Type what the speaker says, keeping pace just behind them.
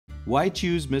Why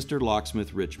choose Mr.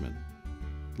 Locksmith Richmond?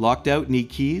 Locked out, need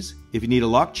keys? If you need a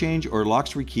lock change or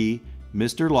locks rekey,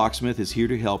 Mr. Locksmith is here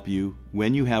to help you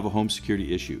when you have a home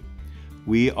security issue.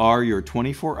 We are your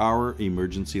 24-hour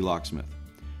emergency locksmith.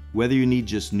 Whether you need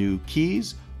just new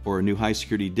keys or a new high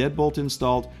security deadbolt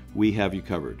installed, we have you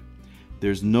covered.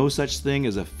 There's no such thing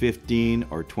as a $15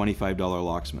 or $25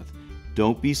 locksmith.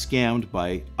 Don't be scammed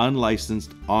by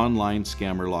unlicensed online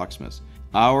scammer locksmiths.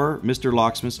 Our Mr.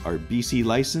 Locksmiths are BC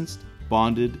licensed,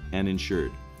 bonded, and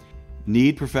insured.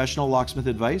 Need professional locksmith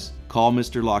advice? Call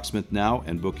Mr. Locksmith now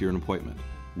and book your appointment.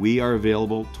 We are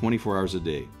available 24 hours a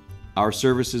day. Our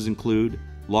services include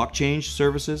lock change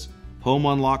services, home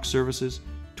unlock services,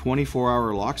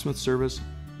 24-hour locksmith service,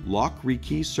 lock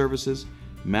rekey services,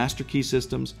 master key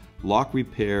systems, lock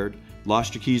repaired,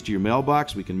 lost your keys to your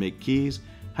mailbox, we can make keys,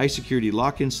 high security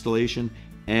lock installation,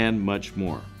 and much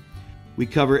more. We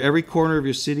cover every corner of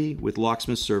your city with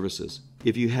locksmith services.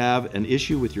 If you have an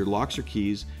issue with your locks or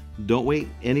keys, don't wait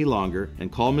any longer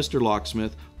and call Mr.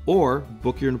 Locksmith or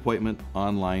book your appointment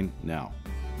online now.